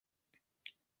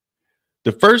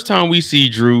The first time we see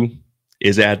Drew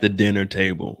is at the dinner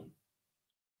table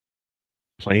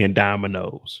playing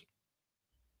dominoes.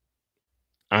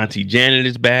 Auntie Janet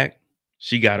is back.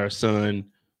 She got her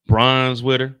son Bronze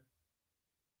with her.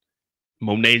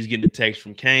 Monet's getting a text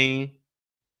from Kane.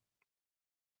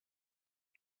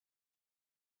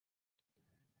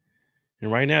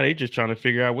 And right now, they're just trying to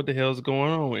figure out what the hell is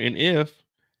going on. And if,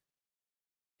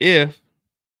 yes,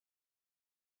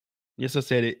 I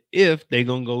said it, if they're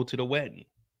going to go to the wedding.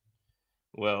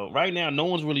 Well, right now, no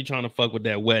one's really trying to fuck with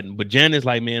that wedding. But Janet's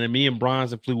like, man, and me and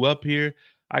Bronze flew up here.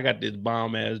 I got this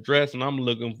bomb-ass dress, and I'm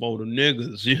looking for the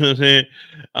niggas. You know what I'm saying?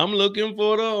 I'm looking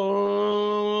for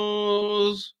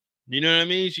those. You know what I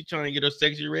mean? She trying to get her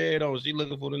sexy red on. She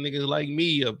looking for the niggas like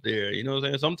me up there. You know what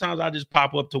I'm saying? Sometimes I just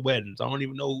pop up to weddings. I don't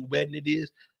even know who wedding it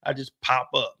is. I just pop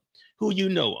up. Who you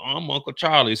know? I'm Uncle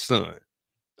Charlie's son.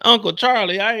 Uncle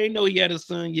Charlie, I ain't know he had a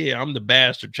son. Yeah, I'm the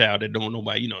bastard child that don't know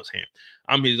why. You know what I'm saying?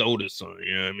 I'm his oldest son.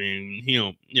 You know what I mean? He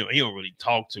don't really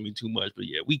talk to me too much, but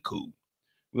yeah, we cool.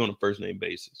 We're on a first name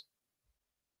basis.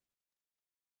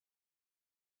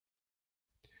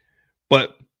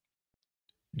 But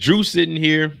Drew sitting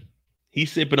here,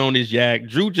 he's sipping on his yak.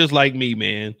 Drew just like me,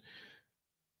 man.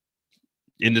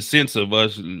 In the sense of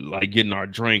us like getting our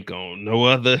drink on. No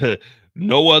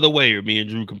other way are me and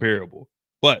Drew comparable.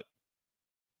 But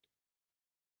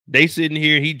they sitting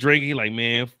here, he drinking, like,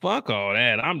 man, fuck all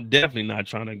that. I'm definitely not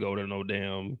trying to go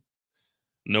to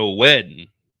no wedding.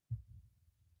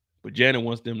 But Janet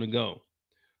wants them to go.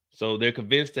 So they're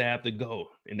convinced to have to go.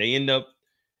 And they end up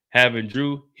having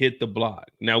Drew hit the block.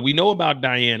 Now, we know about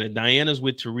Diana. Diana's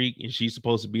with Tariq, and she's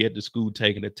supposed to be at the school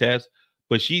taking a test.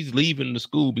 But she's leaving the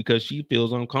school because she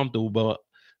feels uncomfortable about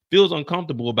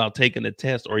taking a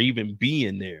test or even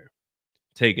being there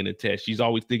taking a test. She's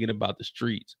always thinking about the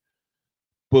streets.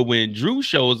 But when Drew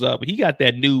shows up, he got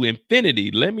that new Infinity.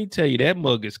 Let me tell you, that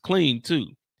mug is clean too.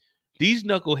 These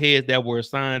knuckleheads that were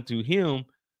assigned to him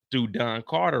through Don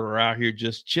Carter are out here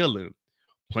just chilling,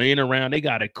 playing around. They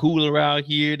got a cooler out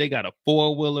here. They got a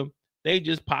four-wheeler. They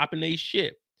just popping their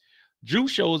shit. Drew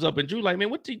shows up and Drew like, man,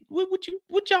 what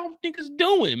y'all niggas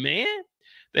doing, man?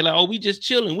 They're like, oh, we just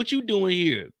chilling. What you doing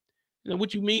here? You know,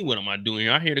 what you mean, what am I doing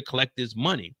here? I'm here to collect this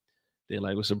money. They're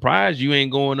like, well, surprised you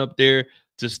ain't going up there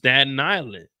to Staten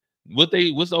Island. What's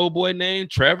the old boy name?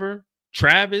 Trevor,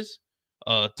 Travis,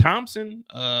 Thompson,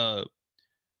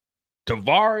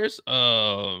 Tavares,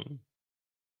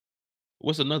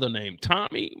 what's another name?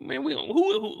 Tommy. Man,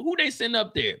 who they send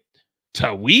up there?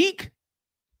 Tariq?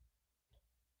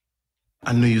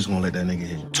 I knew you was gonna let that nigga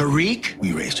hit you. Tariq?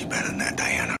 We raised you better than that,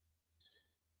 Diana.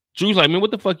 Drew's like, man,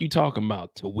 what the fuck you talking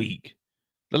about, Tariq?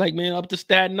 They're like, man, up to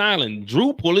Staten Island.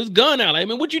 Drew pull his gun out. Like,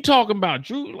 man, what you talking about?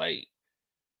 Drew, like,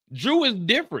 Drew is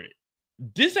different.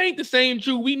 This ain't the same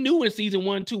Drew we knew in season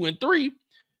 1, 2, and 3.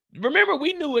 Remember,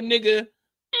 we knew a nigga.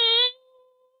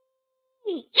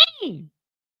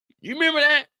 You remember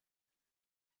that?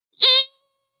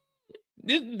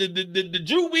 This the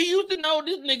Drew we used to know.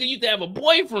 This nigga used to have a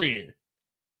boyfriend.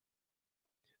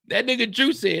 That nigga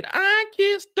Drew said, I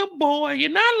kissed the boy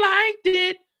and I liked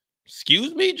it.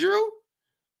 Excuse me, Drew?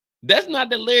 That's not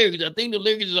the lyrics. I think the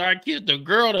lyrics is I kissed the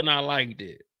girl and I liked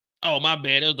it. Oh, my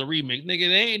bad. That was the remix.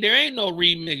 Nigga, there ain't no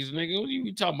remix, nigga. What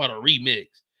you talking about a remix?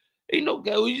 Ain't no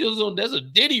guy. That's a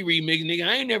Diddy remix,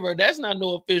 nigga. That's not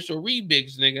no official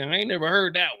remix, nigga. I ain't never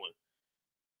heard that one.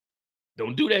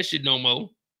 Don't do that shit no more.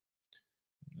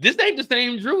 This ain't the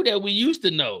same Drew that we used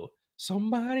to know.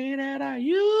 Somebody that I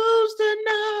used to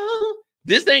know.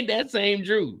 This ain't that same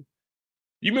Drew.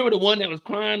 You remember the one that was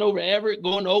crying over Everett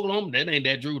going to Oklahoma? That ain't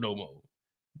that Drew no more.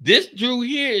 This Drew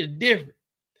here is different.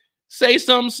 Say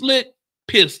something slick,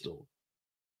 pistol.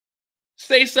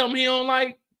 Say something he don't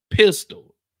like,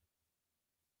 pistol.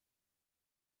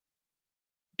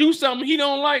 Do something he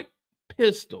don't like,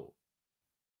 pistol.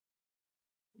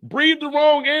 Breathe the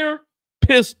wrong air,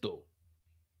 pistol.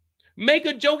 Make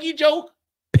a jokey joke,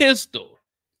 pistol.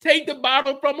 Take the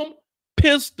bottle from him,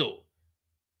 pistol.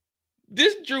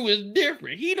 This Drew is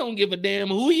different. He don't give a damn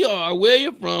who you are, where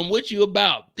you're from, what you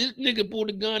about. This nigga pulled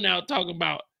a gun out talking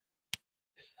about,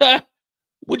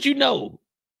 what you know?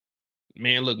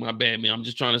 Man, look, my bad, man. I'm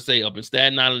just trying to say, up in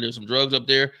Staten Island, there's some drugs up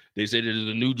there. They said there's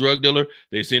a new drug dealer.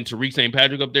 They sent Tariq St.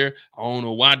 Patrick up there. I don't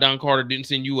know why Don Carter didn't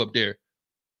send you up there.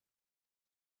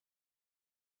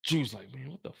 Drew's like,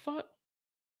 man, what the fuck?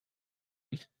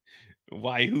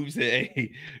 Why who said,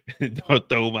 hey, don't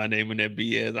throw my name in that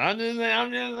BS. I'm just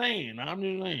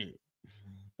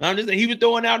saying. He was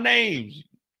throwing out names.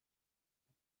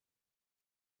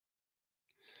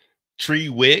 Tree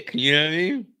Wick, you know what I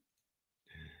mean?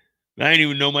 I didn't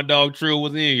even know my dog Trill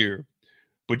was in here.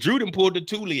 But Drew done pulled the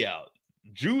Thule out.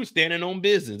 Drew is standing on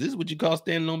business. This is what you call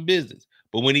standing on business.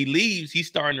 But when he leaves, he's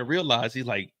starting to realize, he's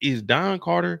like, is Don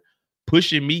Carter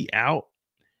pushing me out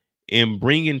and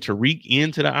bringing Tariq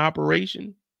into the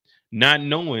operation, not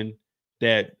knowing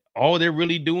that all they're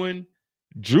really doing,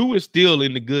 Drew is still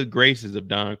in the good graces of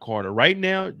Don Carter. Right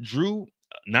now, Drew,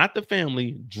 not the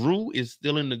family, Drew is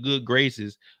still in the good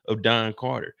graces of Don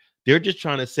Carter. They're just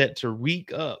trying to set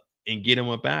Tariq up and get him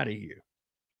up out of here.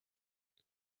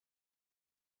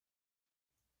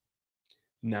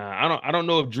 Nah, I don't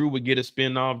know if Drew would get a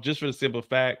spinoff, just for the simple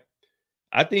fact,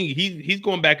 I think he's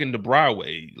going back into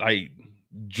Broadway. Like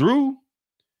Drew,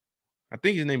 I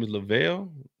think his name is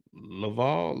Lovell,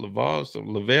 so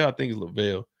Lovell, I think it's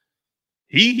Lovell.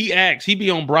 He acts, he be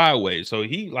on Broadway, so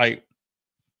he like,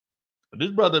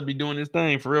 this brother be doing his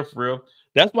thing for real, for real.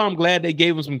 That's why I'm glad they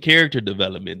gave him some character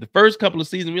development. The first couple of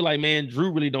seasons, we're like, man,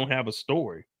 Drew really don't have a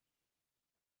story.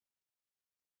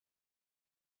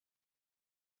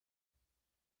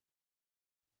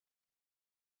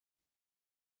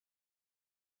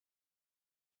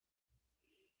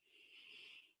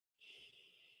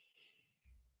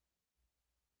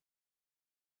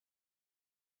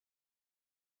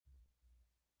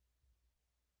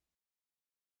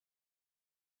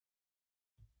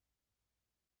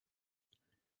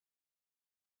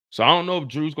 So I don't know if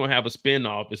Drew's gonna have a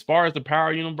spinoff. As far as the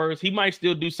Power Universe, he might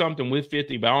still do something with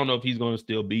 50, but I don't know if he's gonna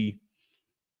still be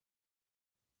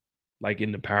like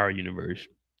in the Power Universe.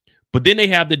 But then they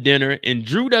have the dinner, and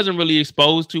Drew doesn't really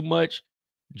expose too much.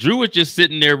 Drew is just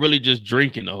sitting there really just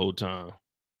drinking the whole time.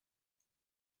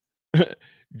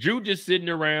 Drew just sitting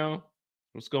around.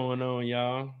 What's going on,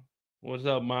 y'all? What's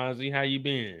up, Mozzie? How you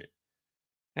been?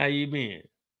 How you been?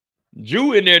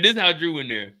 Drew in there. This is how Drew in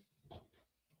there.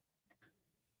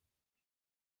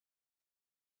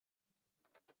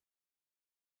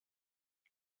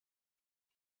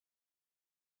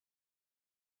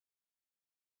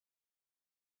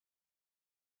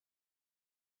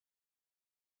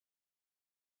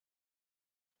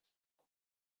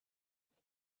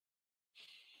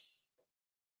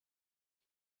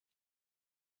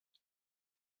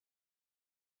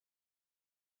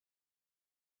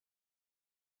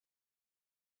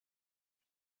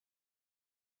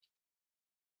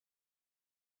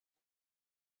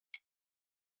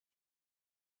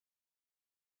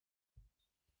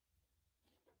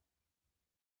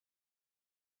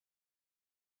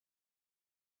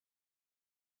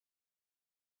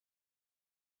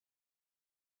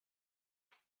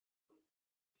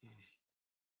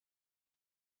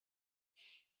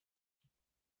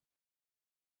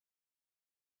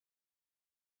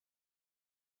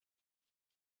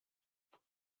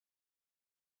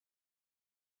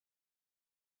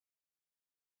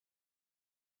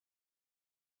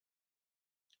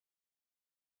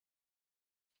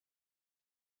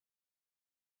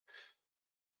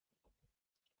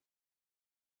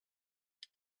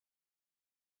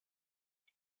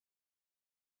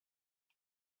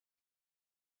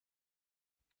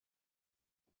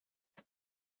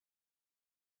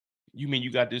 You mean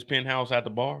you got this penthouse at the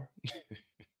bar?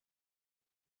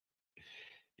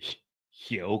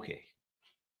 Yeah, okay.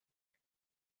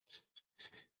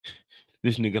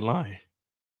 This nigga lying.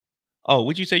 Oh,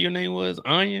 what you say your name was?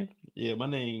 Anya? Yeah, my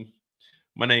name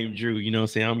Drew. You know what I'm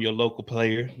saying? I'm your local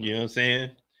player. You know what I'm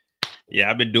saying?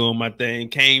 Yeah, I've been doing my thing.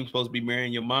 Kane's supposed to be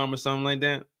marrying your mom or something like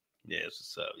that. Yeah,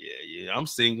 what's up? Yeah. I'm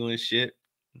single and shit.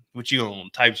 What you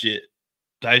on? Type shit.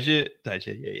 Type shit.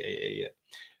 Yeah.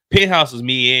 Penthouse is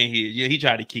me and his. Yeah, he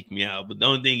tried to kick me out, but the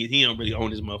only thing is he don't really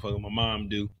own this motherfucker. My mom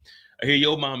do. I hear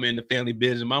your mom in the family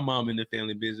business. My mom in the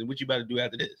family business. What you about to do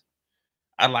after this?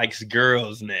 I like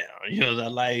girls now. You know, I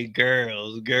like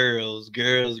girls.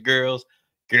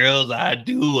 I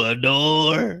do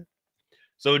adore.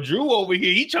 So Drew over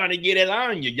here, he trying to get it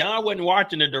on you. Y'all wasn't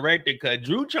watching the director cut.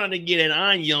 Drew trying to get it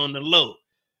on you on the low.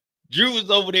 Drew was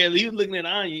over there. He was looking at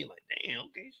Anya like, damn,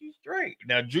 okay, she's straight.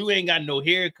 Now Drew ain't got no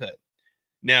haircut.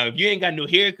 Now, if you ain't got no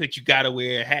haircut, you gotta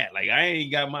wear a hat. Like I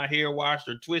ain't got my hair washed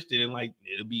or twisted in like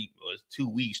it's 2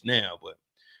 weeks now, but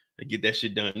I get that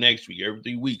shit done next week, every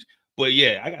 3 weeks. But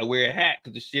yeah, I gotta wear a hat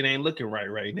because the shit ain't looking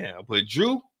right now. But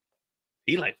Drew,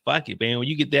 he like, fuck it, man. When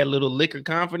you get that little liquor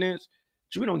confidence,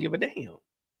 Drew don't give a damn.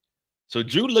 So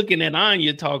Drew looking at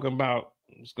Anya talking about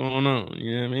what's going on.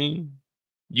 You know what I mean?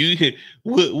 You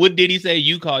what did he say?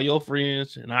 You call your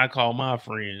friends and I call my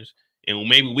friends, and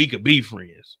maybe we could be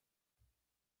friends.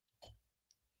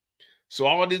 So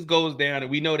all this goes down,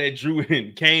 and we know that Drew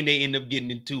and Kane, they end up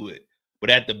getting into it. But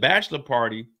at the bachelor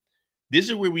party, this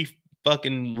is where we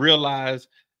fucking realize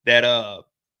that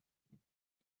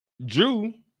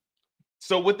Drew.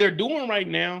 So what they're doing right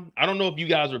now, I don't know if you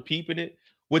guys are peeping it.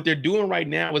 what they're doing right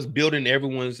now is building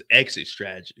everyone's exit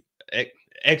strategy.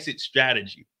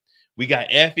 We got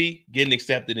Effie getting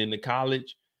accepted into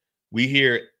college. We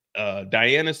hear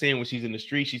Diana saying when she's in the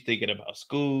street, she's thinking about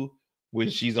school. When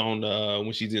she's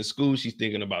in school, she's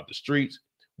thinking about the streets.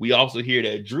 We also hear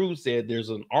that Drew said there's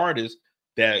an artist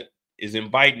that is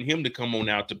inviting him to come on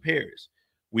out to Paris.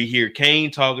 We hear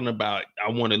Kane talking about, I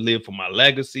want to live for my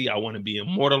legacy. I want to be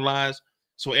immortalized.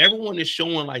 So everyone is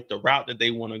showing like the route that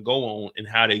they want to go on and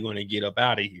how they're going to get up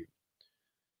out of here.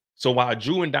 So while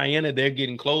Drew and Diana, they're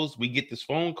getting close, we get this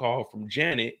phone call from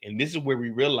Janet. And this is where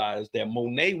we realize that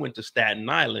Monet went to Staten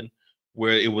Island,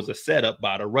 where it was a setup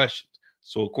by the Russians.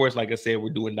 So, of course, like I said,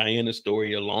 we're doing Diana's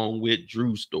story along with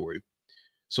Drew's story.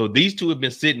 So these two have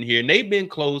been sitting here and they've been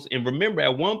close. And remember,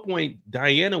 at one point,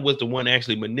 Diana was the one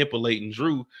actually manipulating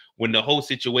Drew when the whole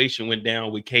situation went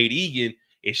down with Kate Egan.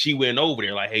 And she went over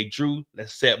there like, hey, Drew,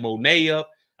 let's set Monet up.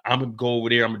 I'm going to go over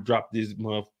there. I'm going to drop this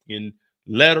motherfucking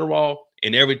letter off.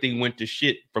 And everything went to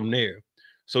shit from there.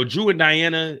 So Drew and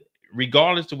Diana,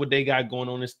 regardless of what they got going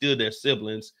on, is still their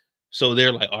siblings. So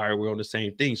they're like, all right, we're on the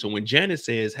same thing. So when Janet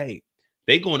says, hey,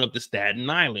 they going up to Staten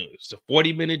Island, it's a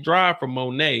 40-minute drive from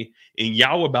Monet, and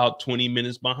y'all about 20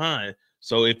 minutes behind.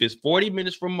 So if it's 40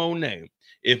 minutes from Monet,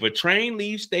 if a train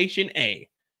leaves station A,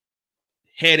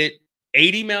 headed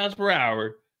 80 miles per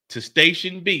hour to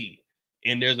station B,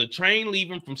 and there's a train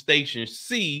leaving from station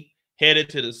C, headed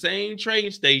to the same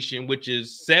train station, which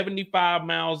is 75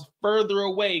 miles further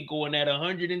away, going at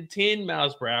 110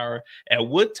 miles per hour. At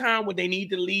what time would they need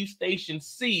to leave station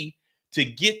C to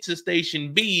get to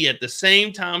station B at the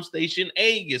same time station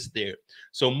A gets there?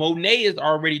 So Monet is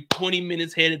already 20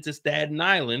 minutes headed to Staten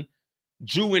Island.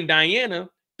 Drew and Diana,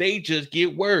 they just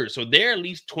get word. So they're at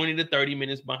least 20 to 30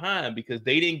 minutes behind because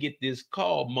they didn't get this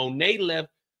call. Monet left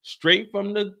straight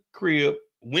from the crib,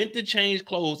 went to change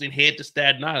clothes and head to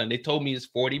Staten Island. They told me it's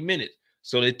 40 minutes.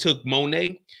 So it took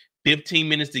Monet 15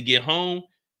 minutes to get home,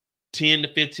 10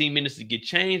 to 15 minutes to get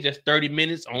changed. That's 30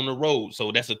 minutes on the road.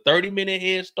 So that's a 30-minute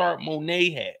head start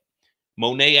Monet had.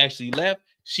 Monet actually left.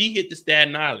 She hit the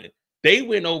Staten Island. They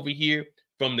went over here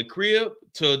from the crib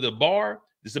to the bar.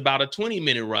 It's about a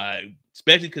 20-minute ride,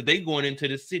 especially because they going into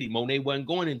the city. Monet wasn't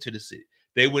going into the city.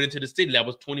 They went into the city. That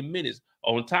was 20 minutes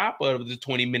on top of the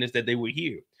 20 minutes that they were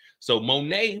here. So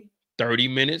Monet, 30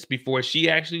 minutes before she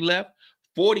actually left,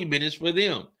 40 minutes for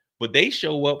them. But they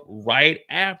show up right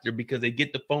after because they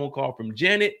get the phone call from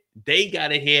Janet. They got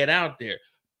to head out there.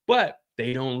 But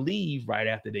they don't leave right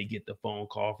after they get the phone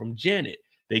call from Janet.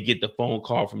 They get the phone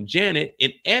call from Janet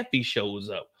and Effie shows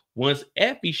up. Once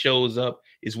Effie shows up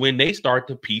is when they start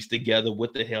to piece together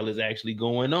what the hell is actually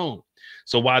going on.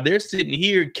 So while they're sitting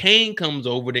here, Kane comes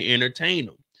over to entertain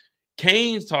them.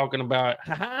 Kane's talking about,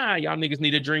 haha, y'all niggas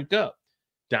need to drink up.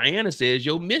 Diana says,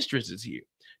 your mistress is here.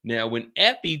 Now, when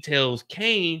Effie tells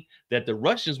Kane that the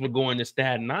Russians were going to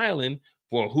Staten Island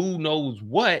for who knows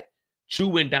what,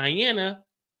 Drew and Diana,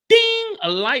 ding,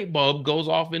 a light bulb goes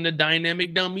off in the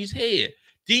dynamic dummy's head.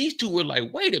 These two were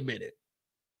like, wait a minute.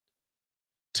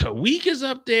 Tariq is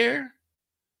up there.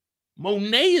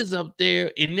 Monet is up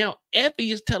there. And now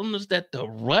Effie is telling us that the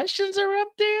Russians are up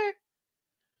there.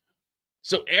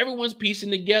 So everyone's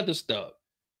piecing together stuff.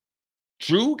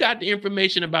 Drew got the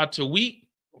information about Tariq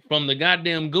from the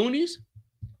goddamn Goonies.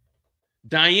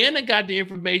 Diana got the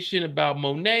information about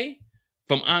Monet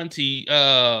from Auntie,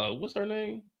 what's her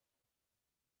name?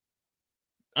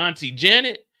 Auntie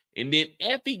Janet. And then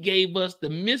Effie gave us the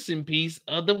missing piece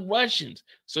of the Russians.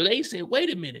 So they said,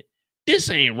 wait a minute, this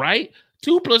ain't right.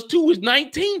 2 + 2 is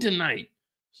 19 tonight.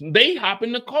 They hop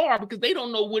in the car because they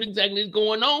don't know what exactly is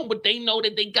going on, but they know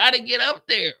that they got to get up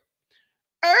there.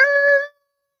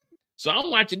 So I'm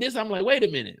watching this. I'm like, wait a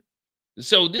minute.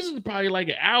 So this is probably like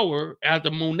an hour after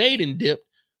Monet done dipped.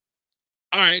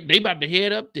 All right, they about to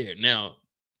head up there. Now,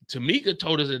 Tamika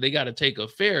told us that they got to take a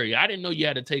ferry. I didn't know you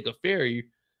had to take a ferry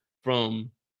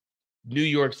from New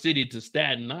York City to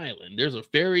Staten Island. There's a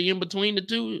ferry in between the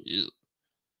two.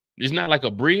 It's not like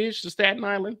a bridge to Staten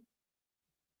Island.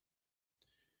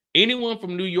 Anyone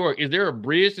from New York, is there a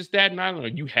bridge to Staten Island, or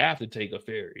you have to take a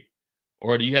ferry?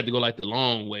 Or do you have to go like the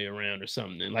long way around or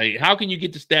something? Like, how can you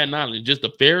get to Staten Island? Just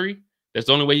a ferry? That's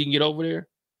the only way you can get over there?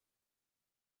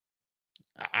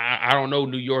 I don't know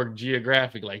New York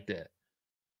geographic like that.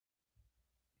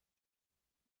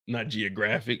 Not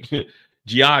geographic.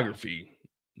 Geography.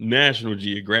 National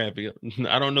Geographic.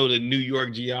 I don't know the New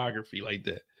York geography like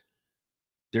that.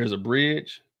 There's a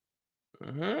bridge.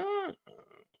 Okay.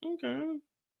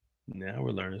 Now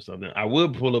we're learning something. I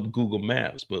would pull up Google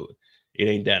Maps, but it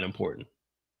ain't that important.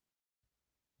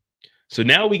 So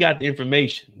now we got the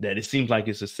information that it seems like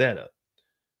it's a setup.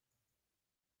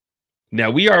 Now,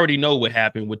 we already know what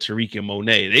happened with Tariq and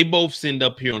Monet. They both send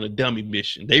up here on a dummy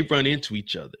mission. They run into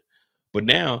each other. But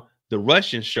now the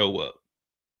Russians show up.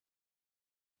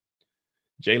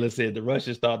 Jayla said the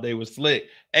Russians thought they were slick.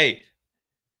 Hey,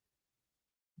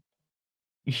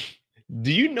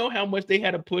 do you know how much they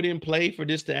had to put in play for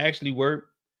this to actually work?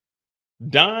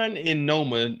 Don and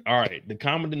Noma, all right, the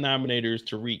common denominator is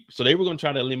Tariq. So they were going to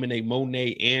try to eliminate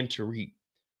Monet and Tariq.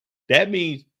 That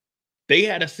means they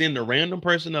had to send a random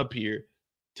person up here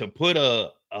to put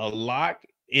a lock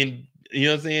in, you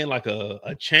know what I'm saying? Like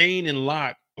a chain and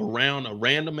lock around a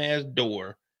random ass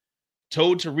door,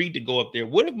 told Tariq to go up there.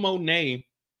 What if Monet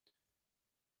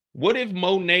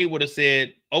would have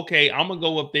said, okay, I'm gonna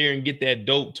go up there and get that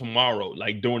dope tomorrow,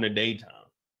 like during the daytime?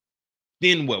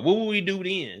 Then what? What would we do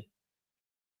then?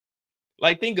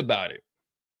 Like, think about it.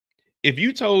 If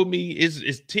you told me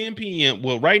it's 10 p.m.,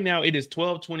 well, right now it is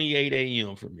 12:28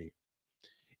 a.m. for me.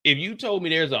 If you told me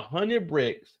there's 100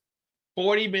 bricks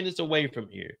 40 minutes away from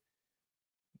here,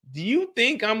 do you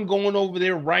think I'm going over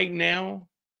there right now?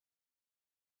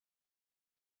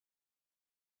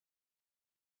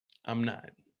 I'm not.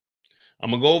 I'm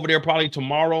gonna go over there probably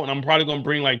tomorrow, and I'm probably gonna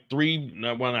bring like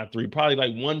not three, probably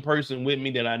like one person with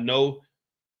me that I know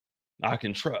I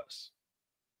can trust.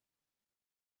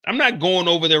 I'm not going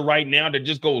over there right now to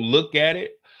just go look at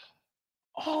it.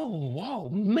 Oh, whoa,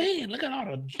 man, look at all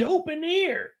the dope in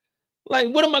here. Like,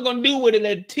 what am I gonna do with it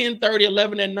at 10:30,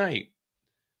 11 at night?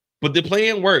 But the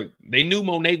plan worked. They knew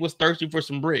Monet was thirsty for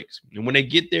some bricks. And when they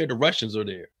get there, the Russians are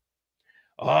there.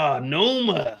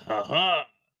 Noma,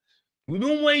 we've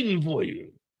been waiting for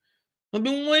you. I've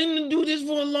been waiting to do this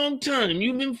for a long time.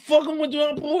 You've been fucking with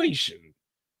your operation.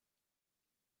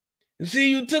 And see,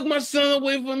 you took my son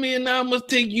away from me, and now I must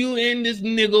take you and this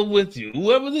nigga with you.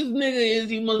 Whoever this nigga is,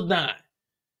 he must die.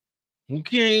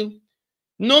 Okay?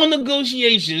 No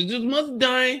negotiations. Just must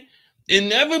die,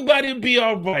 and everybody be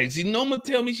all right. See, Noma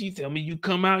she tell me you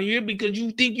come out here because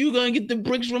you think you're going to get the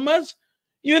bricks from us.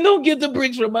 You don't get the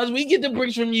bricks from us. We get the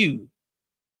bricks from you.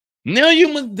 Now you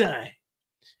must die.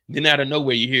 Then out of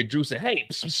nowhere, you hear Drew say, hey,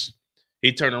 pss, pss.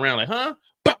 He turned around like, huh?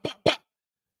 Pop, pop, pop.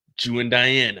 Drew and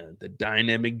Diana, the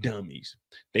dynamic dummies,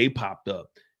 they popped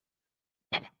up.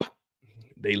 Pop, pop, pop.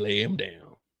 They lay him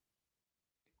down.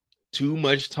 Too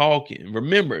much talking.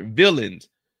 Remember, villains,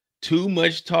 too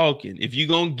much talking. If you're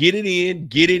going to get it in,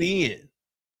 get it in.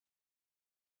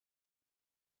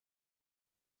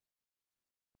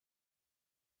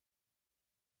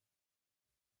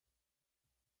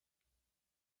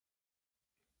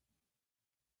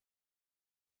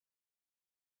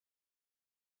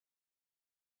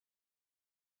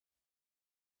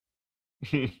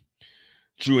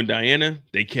 Drew and Diana,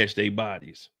 they catch their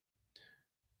bodies.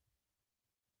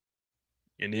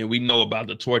 And then we know about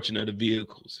the torching of the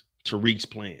vehicles, Tariq's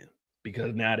plan,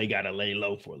 because now they got to lay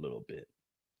low for a little bit.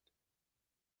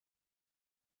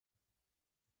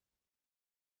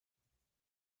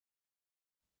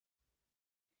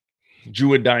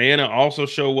 Drew and Diana also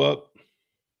show up.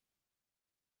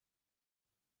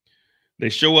 They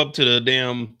show up to the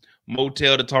damn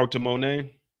motel to talk to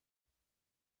Monet.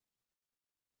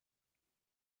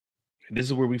 This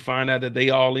is where we find out that they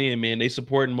all in, man. They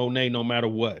supporting Monet no matter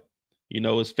what. You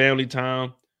know, it's family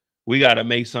time. We got to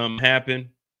make something happen.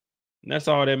 And that's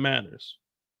all that matters.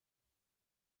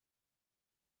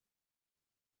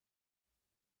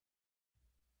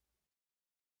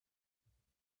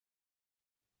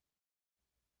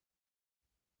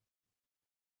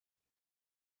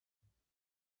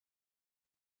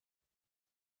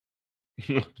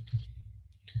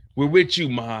 We're with you,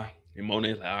 Ma. And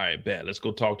Monet's like, all right, bet. Let's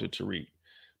go talk to Tariq.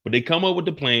 But they come up with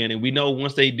the plan, and we know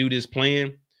once they do this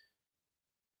plan,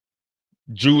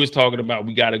 Drew is talking about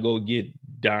we got to go get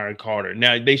Don Carter.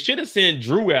 Now, they should have sent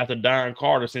Drew after Don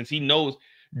Carter, since he knows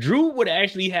Drew would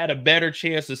actually had a better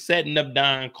chance of setting up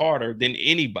Don Carter than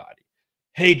anybody.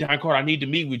 Hey, Don Carter, I need to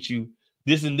meet with you.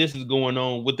 This and this is going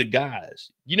on with the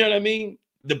guys. You know what I mean?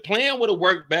 The plan would have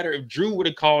worked better if Drew would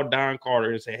have called Don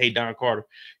Carter and said, hey, Don Carter,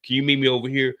 can you meet me over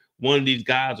here? One of these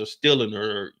guys are stealing,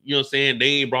 or, you know what I'm saying? They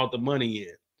ain't brought the money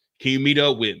in. Can you meet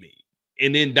up with me?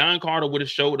 And then Don Carter would have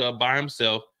showed up by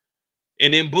himself.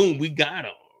 And then boom, we got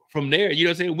him. From there, you know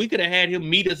what I'm saying? We could have had him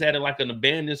meet us at like an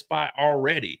abandoned spot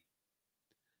already.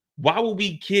 Why would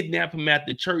we kidnap him at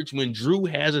the church when Drew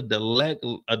has a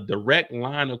direct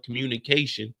line of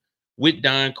communication with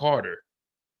Don Carter?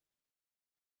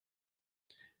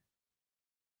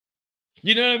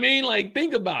 You know what I mean? Like,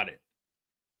 think about it.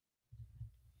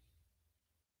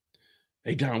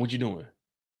 Hey, Don, what you doing?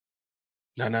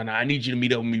 No. I need you to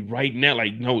meet up with me right now.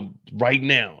 Like, no, right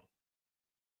now.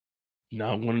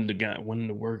 Now one of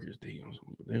the workers,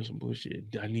 there's some bullshit.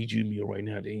 I need you to meet right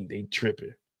now. They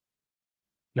tripping.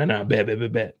 Nah,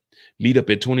 bet. Meet up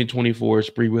at 2024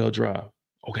 Spreewell Drive.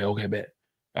 Okay, bet.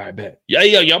 All right, bet. Yeah,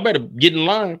 y'all better get in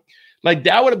line. Like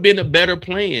that would have been a better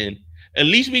plan. At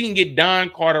least we can get Don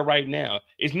Carter right now.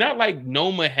 It's not like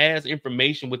Noma has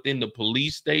information within the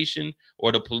police station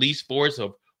or the police force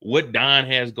of what Don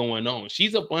has going on.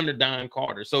 She's up under Don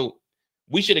Carter. So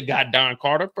we should have got Don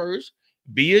Carter first,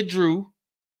 Bea Drew,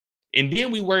 and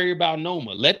then we worry about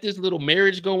Noma. Let this little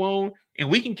marriage go on, and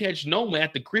we can catch Noma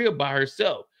at the crib by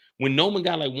herself. When Noma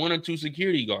got like 1 or 2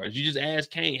 security guards, you just ask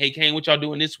Kane, hey, Kane, what y'all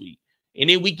doing this week? And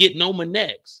then we get Noma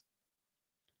next.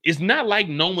 It's not like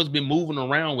Noma's been moving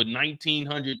around with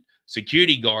 1,900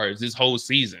 security guards this whole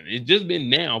season. It's just been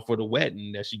now for the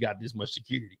wedding that she got this much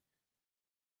security.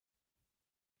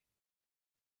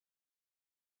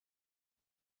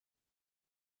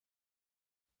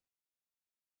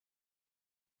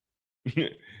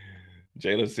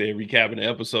 Jayla said recapping the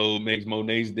episode makes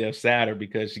Monet's death sadder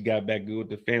because she got back good with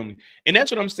the family. And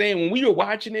that's what I'm saying. When we were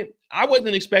watching it, I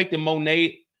wasn't expecting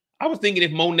Monet. I was thinking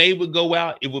if Monet would go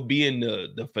out, it would be in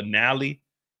the finale.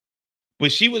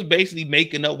 But she was basically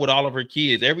making up with all of her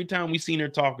kids. Every time we seen her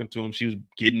talking to him, she was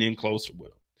getting in closer with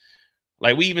them.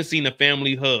 Like we even seen a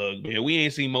family hug, man. We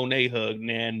ain't seen Monet hug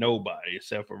nobody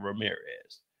except for Ramirez.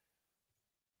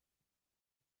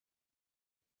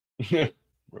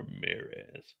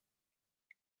 Ramirez.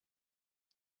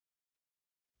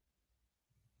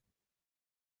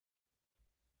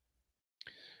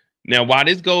 Now, while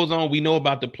this goes on, we know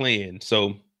about the plan.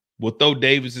 So we'll throw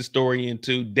Davis's story in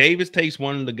too. Davis takes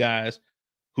one of the guys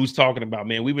who's talking about,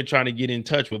 man, we've been trying to get in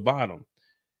touch with Vadim,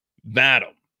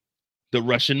 the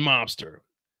Russian mobster.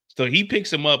 So he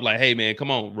picks him up like, hey, man,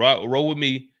 come on, roll with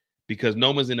me because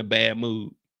Noma's in a bad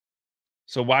mood.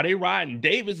 So while they riding,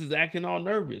 Davis is acting all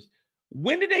nervous.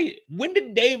 When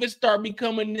did Davis start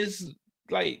becoming this,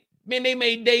 like, man, they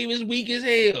made Davis weak as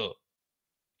hell.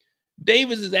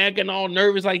 Davis is acting all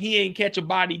nervous like he ain't catch a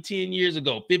body 10 years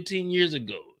ago, 15 years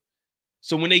ago.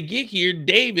 So when they get here,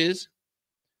 Davis,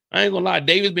 I ain't gonna lie,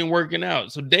 Davis been working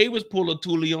out. So Davis pull a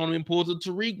Thule on him and pulls a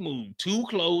Tariq move. Too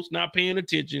close, not paying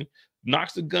attention,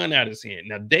 knocks the gun out of his hand.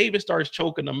 Now Davis starts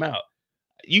choking him out.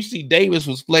 You see Davis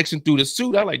was flexing through the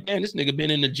suit. I like, man, this nigga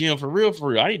been in the gym for real.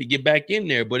 I need to get back in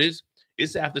there, but it's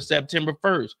after September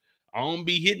 1st. I don't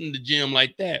be hitting the gym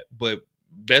like that, but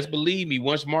best believe me,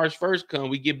 once March 1st come,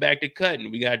 we get back to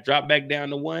cutting. We got to drop back down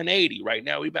to 180. Right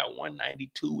now, we about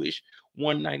 192-ish,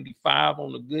 195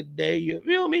 on a good day. You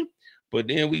feel me? But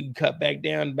then we cut back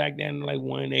down to like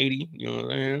 180. You know what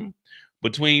I'm saying?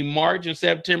 Between March and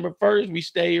September 1st, we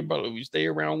stay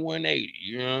around 180.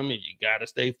 You know what I mean? You got to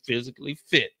stay physically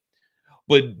fit.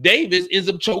 But Davis ends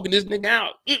up choking this nigga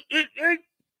out.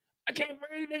 I can't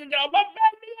breathe, nigga. Got my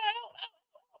back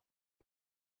out.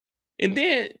 And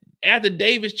then after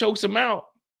Davis chokes him out,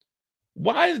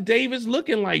 why is Davis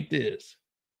looking like this?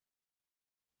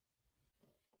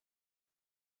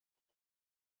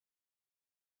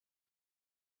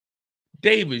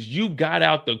 Davis, you got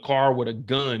out the car with a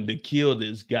gun to kill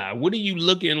this guy. What are you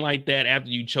looking like that after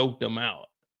you choked him out?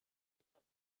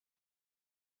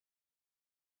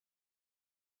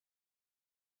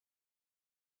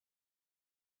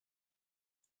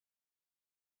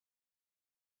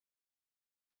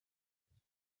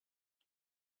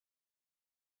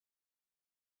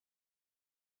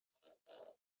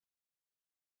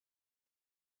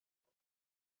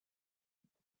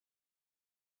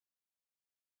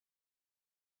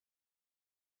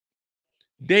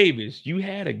 Davis, you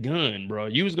had a gun, bro.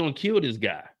 You was going to kill this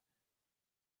guy.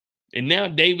 And now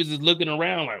Davis is looking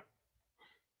around like,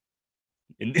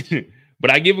 but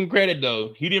I give him credit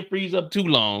though. He didn't freeze up too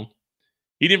long.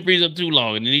 And then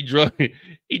he drove this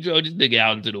nigga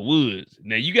out into the woods.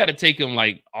 Now you got to take him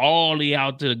like all the way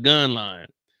out to the gun line,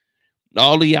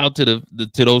 all the way out to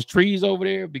to those trees over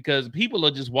there, because people will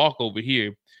just walk over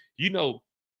here. You know,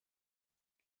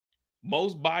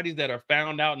 most bodies that are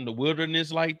found out in the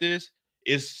wilderness like this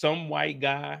is some white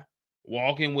guy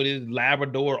walking with his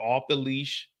Labrador off the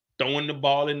leash, throwing the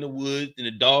ball in the woods, and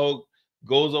the dog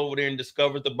goes over there and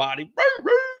discovers the body.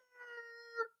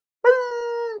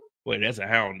 Wait, that's a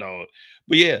hound dog.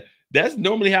 But yeah, that's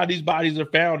normally how these bodies are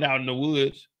found out in the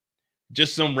woods.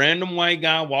 Just some random white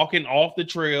guy walking off the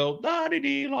trail.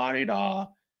 Da-dee-dee-la-dee-da.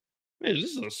 Man,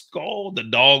 this is a skull. The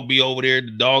dog be over there.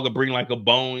 The dog will bring like a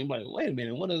bone. You're like, wait a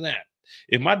minute, what is that?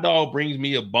 If my dog brings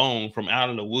me a bone from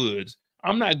out of the woods,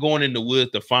 I'm not going in the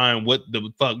woods to find what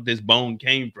the fuck this bone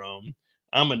came from.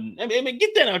 I mean,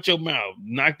 get that out your mouth.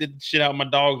 Knock the shit out of my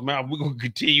dog's mouth. We're going to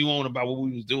continue on about what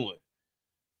we was doing.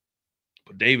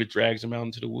 But David drags him out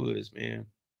into the woods, man.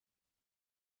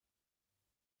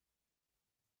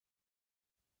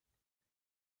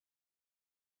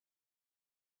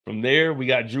 From there, we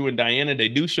got Drew and Diana. They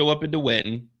do show up at the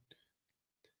wedding.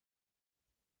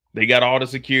 They got all the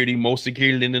security, most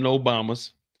security than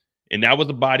Obama's. And that was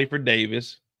the body for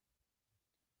Davis.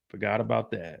 Forgot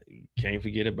about that. Can't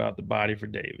forget about the body for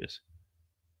Davis.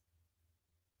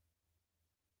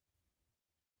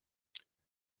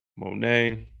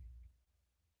 Monet.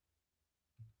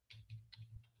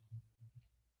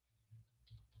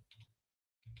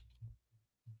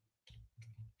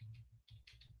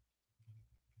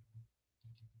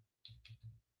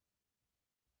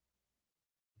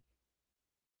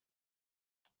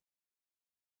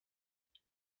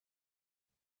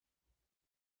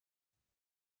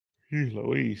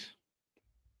 Louise.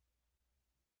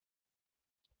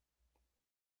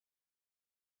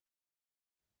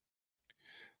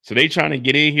 So they trying to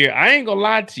get in here. I ain't gonna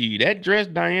lie to you. That dress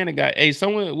Diana got. Hey,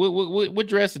 someone, what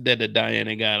dress is that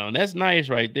Diana got on? That's nice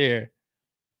right there.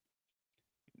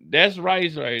 That's right.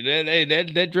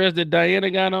 That dress that Diana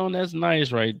got on. That's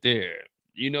nice right there.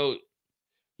 You know,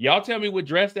 y'all tell me what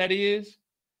dress that is.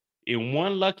 In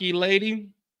One Lucky Lady,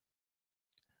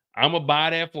 I'm gonna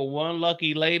buy that for One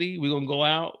Lucky Lady. We're gonna go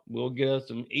out. We'll get us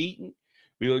some eating.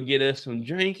 We're gonna get us some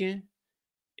drinking,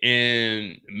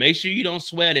 and make sure you don't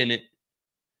sweat in it,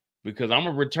 because I'm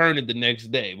gonna return it the next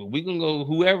day. But we can go,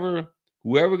 whoever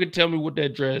can tell me what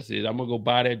that dress is, I'm gonna go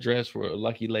buy that dress for a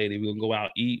lucky lady. We're gonna go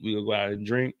out, eat, we're gonna go out and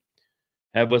drink,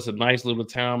 have us a nice little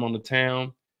time on the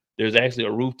town. There's actually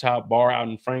a rooftop bar out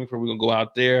in Frankfurt. We're gonna go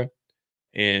out there,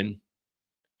 and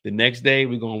the next day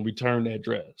we're gonna return that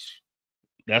dress.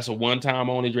 That's a one-time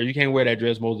only dress. You can't wear that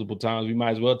dress multiple times. We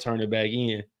might as well turn it back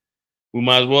in.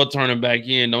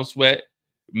 Don't sweat.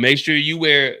 Make sure you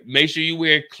wear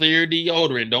clear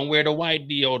deodorant. Don't wear the white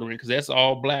deodorant, because that's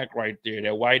all black right there.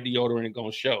 That white deodorant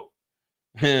gonna show.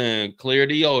 Clear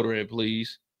deodorant,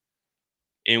 please.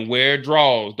 And wear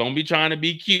drawers. Don't be trying to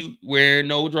be cute. Wear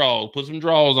no drawers. Put some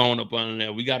drawers on up under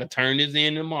there. We got to turn this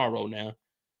in tomorrow now.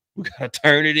 We got to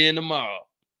turn it in tomorrow.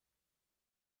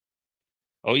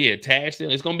 Oh, yeah, tag still.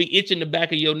 It's going to be itching the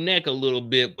back of your neck a little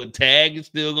bit, but tag is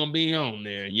still going to be on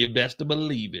there. You best to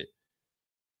believe it.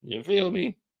 You feel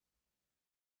me?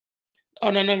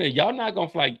 Oh, no. Y'all not going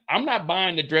to fly. I'm not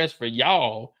buying the dress for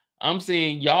y'all. I'm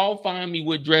saying y'all find me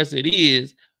what dress it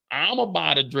is. I'm going to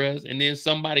buy the dress, and then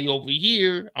somebody over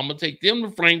here, I'm going to take them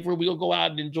to Frankfurt. We'll go out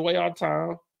and enjoy our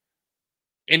time.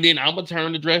 And then I'm going to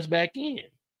turn the dress back in.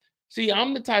 See,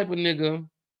 I'm the type of nigga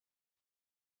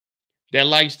that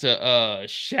likes to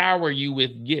shower you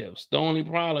with gifts. The only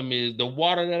problem is the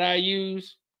water that I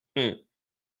use,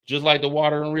 just like the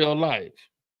water in real life,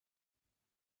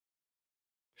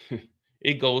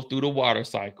 it goes through the water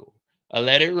cycle. I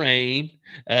let it rain,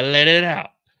 I let it out.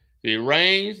 It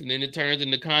rains, and then it turns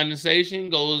into condensation,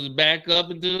 goes back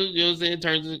up into, you know what I'm saying,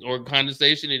 turns, or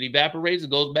condensation, it evaporates, it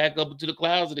goes back up into the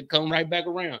clouds, and it comes right back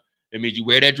around. That means you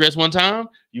wear that dress one time,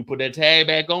 you put that tag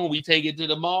back on, we take it to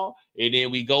the mall, and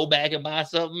then we go back and buy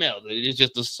something else. It's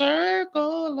just a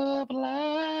circle of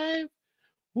life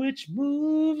which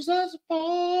moves us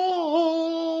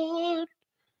forward.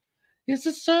 It's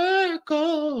a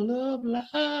circle of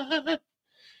life.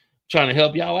 Trying to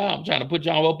help y'all out. I'm trying to put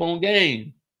y'all up on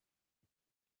game.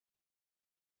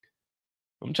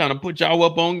 You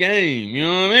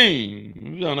know what I mean?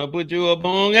 I'm trying to put you up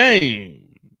on game.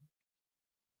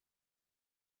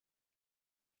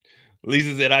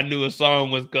 Lisa said, I knew a song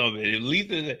was coming. And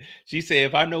Lisa, she said,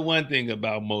 if I know one thing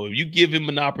about Mo, if you give him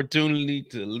an opportunity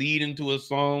to lead into a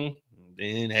song,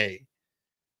 then hey,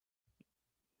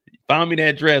 find me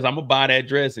that dress. I'm going to buy that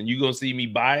dress, and you're going to see me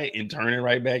buy it and turn it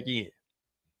right back in.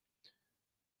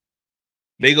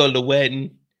 They go to the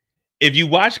wedding. If you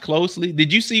watch closely,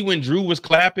 did you see when Drew was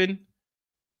clapping?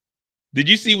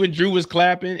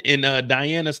 And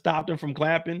Diana stopped him from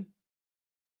clapping?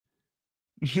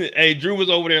 Hey, Drew was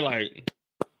over there like,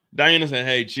 Diana said,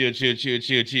 hey,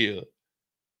 chill.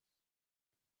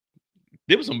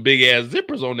 There was some big ass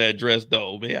zippers on that dress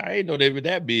though, man. I ain't know they were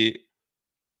that big.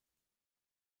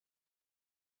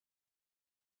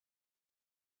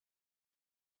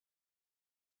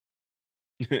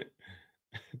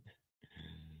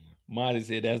 Monty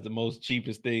said that's the most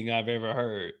cheapest thing I've ever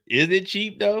heard. Is it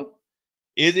cheap though?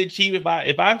 Is it cheap if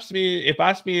I spend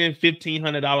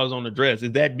 $1,500 on a dress?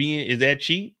 Is that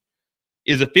cheap?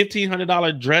 Is a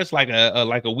 $1,500 dress like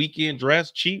a weekend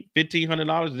dress cheap?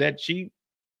 $1,500, is that cheap?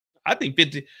 I think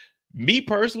me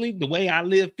personally, the way I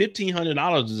live,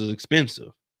 $1,500 is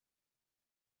expensive.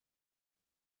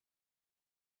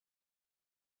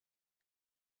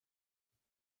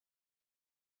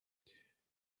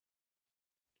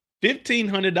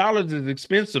 $1,500 is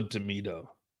expensive to me, though.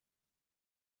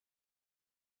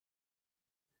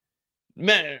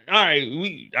 Man, all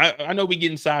right. I know we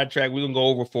getting sidetracked. We're gonna go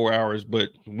over 4 hours, but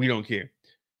we don't care.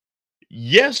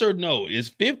 Yes or no?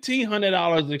 Is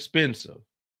 $1,500 expensive?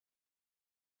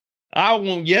 I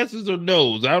want yeses or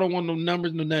nos. I don't want no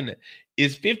numbers, no none of that.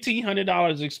 Is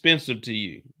 $1,500 expensive to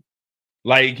you?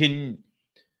 Like, can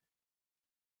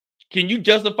you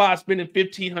justify spending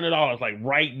 $1,500 like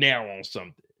right now on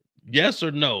something? Yes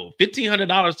or no?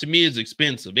 $1,500 to me is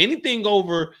expensive. Anything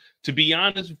over, to be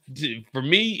honest, for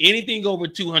me, anything over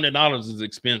 $200 is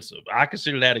expensive. I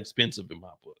consider that expensive in my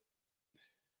book.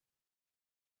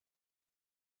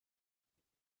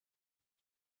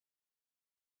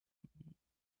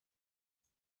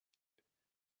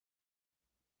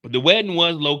 But the wedding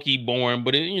was low-key boring,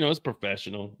 but it's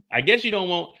professional. I guess you don't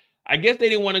want. I guess they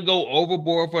didn't want to go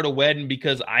overboard for the wedding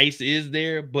because Ice is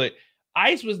there, but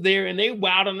Ice was there and they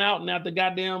wilding out at the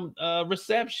goddamn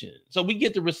reception. So we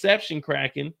get the reception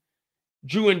cracking.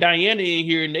 Drew and Diana in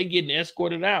here and they getting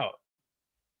escorted out.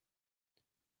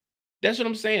 That's what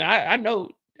I'm saying. I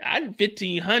know.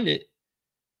 $1,500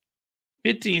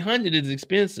 is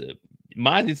expensive.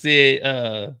 Mozzie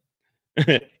said,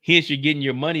 hence you're getting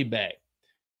your money back.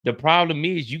 The problem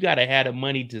is you got to have the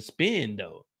money to spend,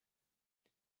 though.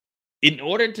 In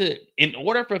order for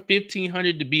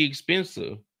 $1,500 to be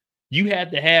expensive, you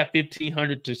had to have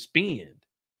 $1,500 to spend.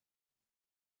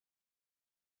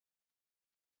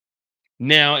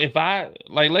 Now, if I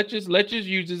let's just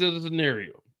use this as a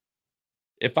scenario.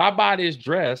 If I buy this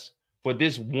dress for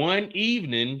this one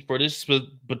evening, for this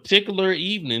particular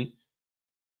evening,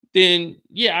 then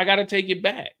yeah, I got to take it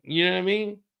back. You know what I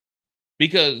mean?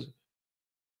 Because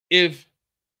if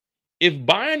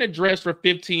buying a dress for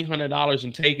 $1,500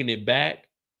 and taking it back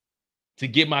to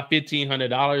get my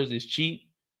 $1,500 is cheap,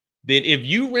 then if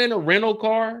you rent a rental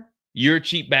car, you're a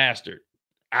cheap bastard.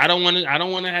 I don't want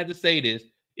to have to say this.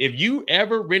 If you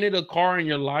ever rented a car in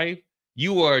your life,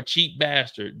 you are a cheap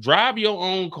bastard. Drive your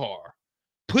own car.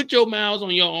 Put your miles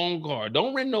on your own car.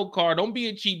 Don't rent no car. Don't be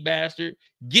a cheap bastard.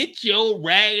 Get your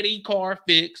raggedy car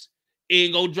fixed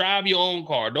and go drive your own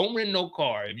car. Don't rent no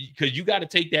car because you got to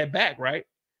take that back, right?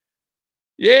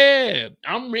 Yeah,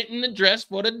 I'm renting the dress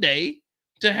for the day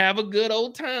to have a good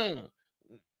old time.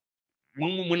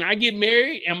 When I get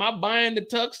married, am I buying the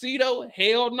tuxedo?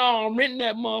 Hell no, I'm renting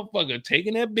that motherfucker,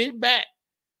 taking that bitch back.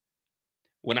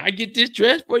 When I get this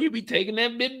dress for you, be taking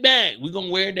that bit back. We're going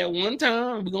to wear it that one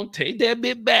time. We're going to take that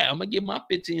bit back. I'm going to get my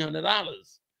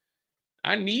 $1,500.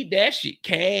 I need that shit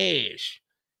cash.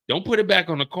 Don't put it back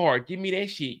on the card. Give me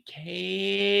that shit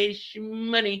cash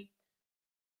money.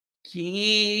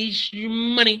 Cash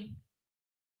money.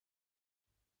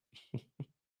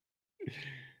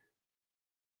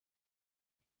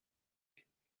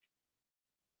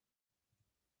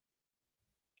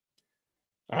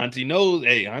 Auntie knows,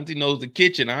 hey, Auntie knows the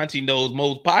kitchen. Auntie knows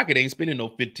Mo's pocket ain't spending no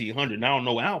 $1,500. I don't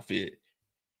know outfit.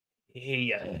 Hey,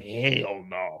 hell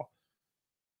no.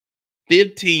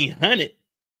 $1,500.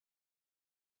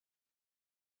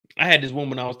 I had this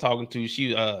woman I was talking to.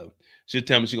 She was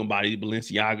telling me she's gonna buy these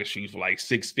Balenciaga shoes for like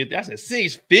 $650. I said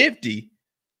 $650.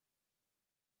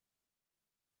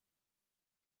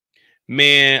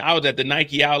 Man, I was at the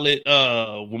Nike outlet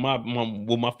when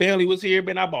my family was here,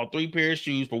 man. I bought 3 pairs of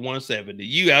shoes for $170.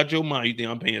 You out your mind, you think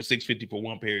I'm paying $650 for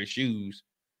 1 pair of shoes?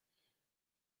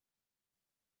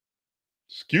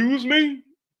 Excuse me?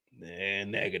 Nah,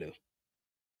 negative.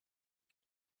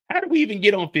 How did we even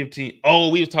get on 15? Oh,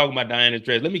 we was talking about Diana's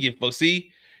dress. Let me get folks.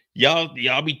 See, y'all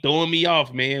be throwing me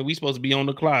off, man. We supposed to be on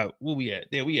the clock. Where we at?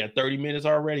 There, we had 30 minutes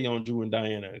already on Drew and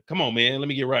Diana. Come on, man. Let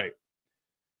me get right.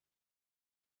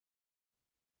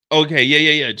 Okay,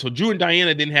 yeah. So Drew and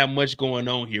Diana didn't have much going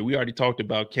on here. We already talked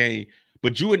about Kane,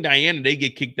 but Drew and Diana, they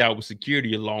get kicked out with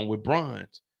security along with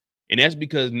Bronze. And that's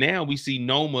because now we see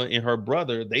Noma and her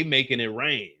brother, they making it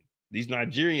rain. These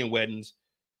Nigerian weddings,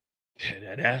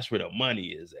 that's where the money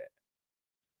is at.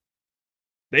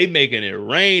 They making it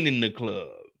rain in the club.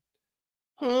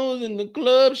 Who's in the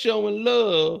club showing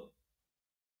love?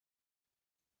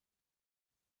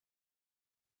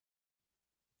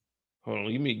 Hold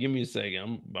on, give me a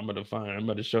second. I'm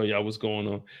about to show y'all what's going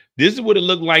on. This is what it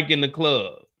looked like in the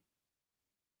club.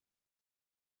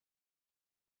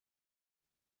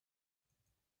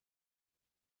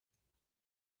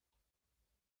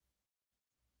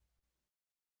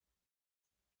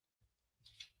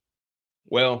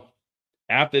 Well,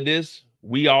 after this,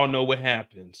 we all know what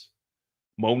happens.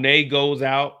 Monet goes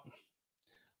out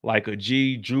like a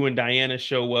G. Drew and Diana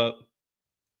show up,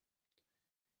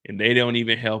 and they don't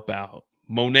even help out.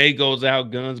 Monet goes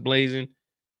out guns blazing.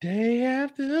 Day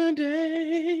after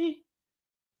day.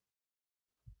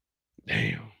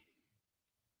 Damn.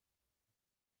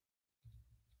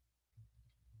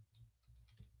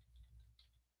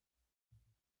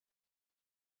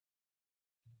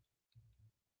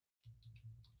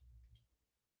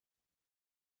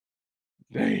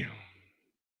 Damn.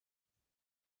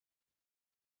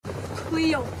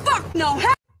 Cleo, fuck no!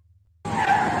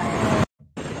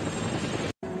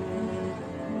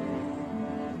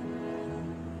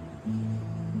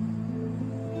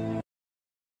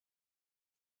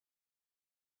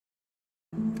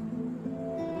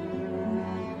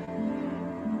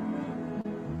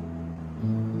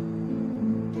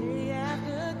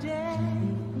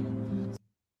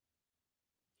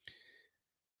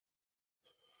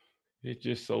 It's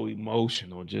just so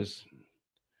emotional. Just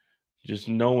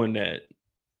knowing that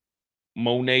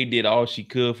Monet did all she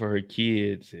could for her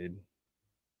kids, and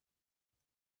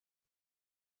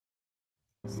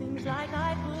seems like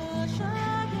I push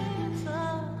against the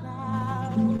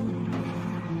cloud.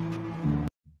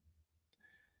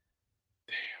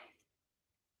 damn.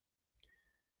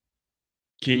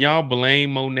 Can y'all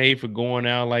blame Monet for going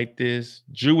out like this?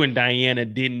 Drew and Diana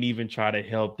didn't even try to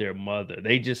help their mother.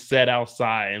 They just sat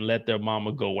outside and let their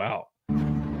mama go out.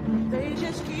 They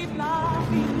just keep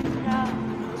laughing at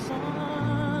the sun.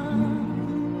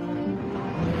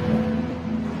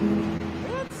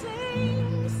 It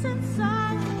seems since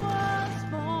I was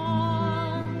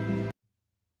born.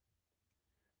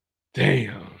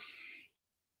 Damn.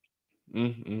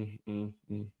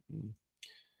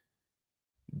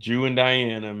 Drew and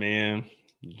Diana, man.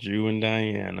 Drew and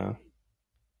Diana.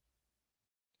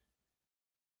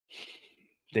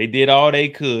 They did all they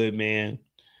could, man.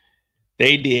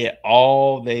 They did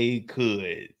all they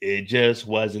could. It just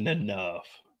wasn't enough.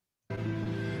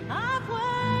 I've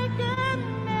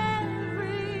wakened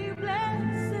every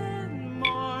blessed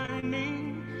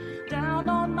morning down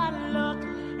on my luck.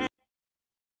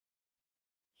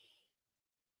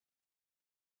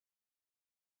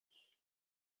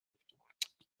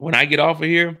 When I get off of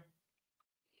here,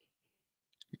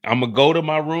 I'm going to go to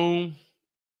my room.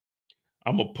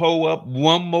 I'm going to pull up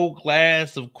one more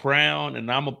glass of Crown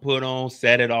and I'm going to put on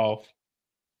Set It Off.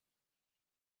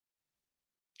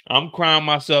 I'm crying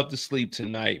myself to sleep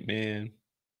tonight, man.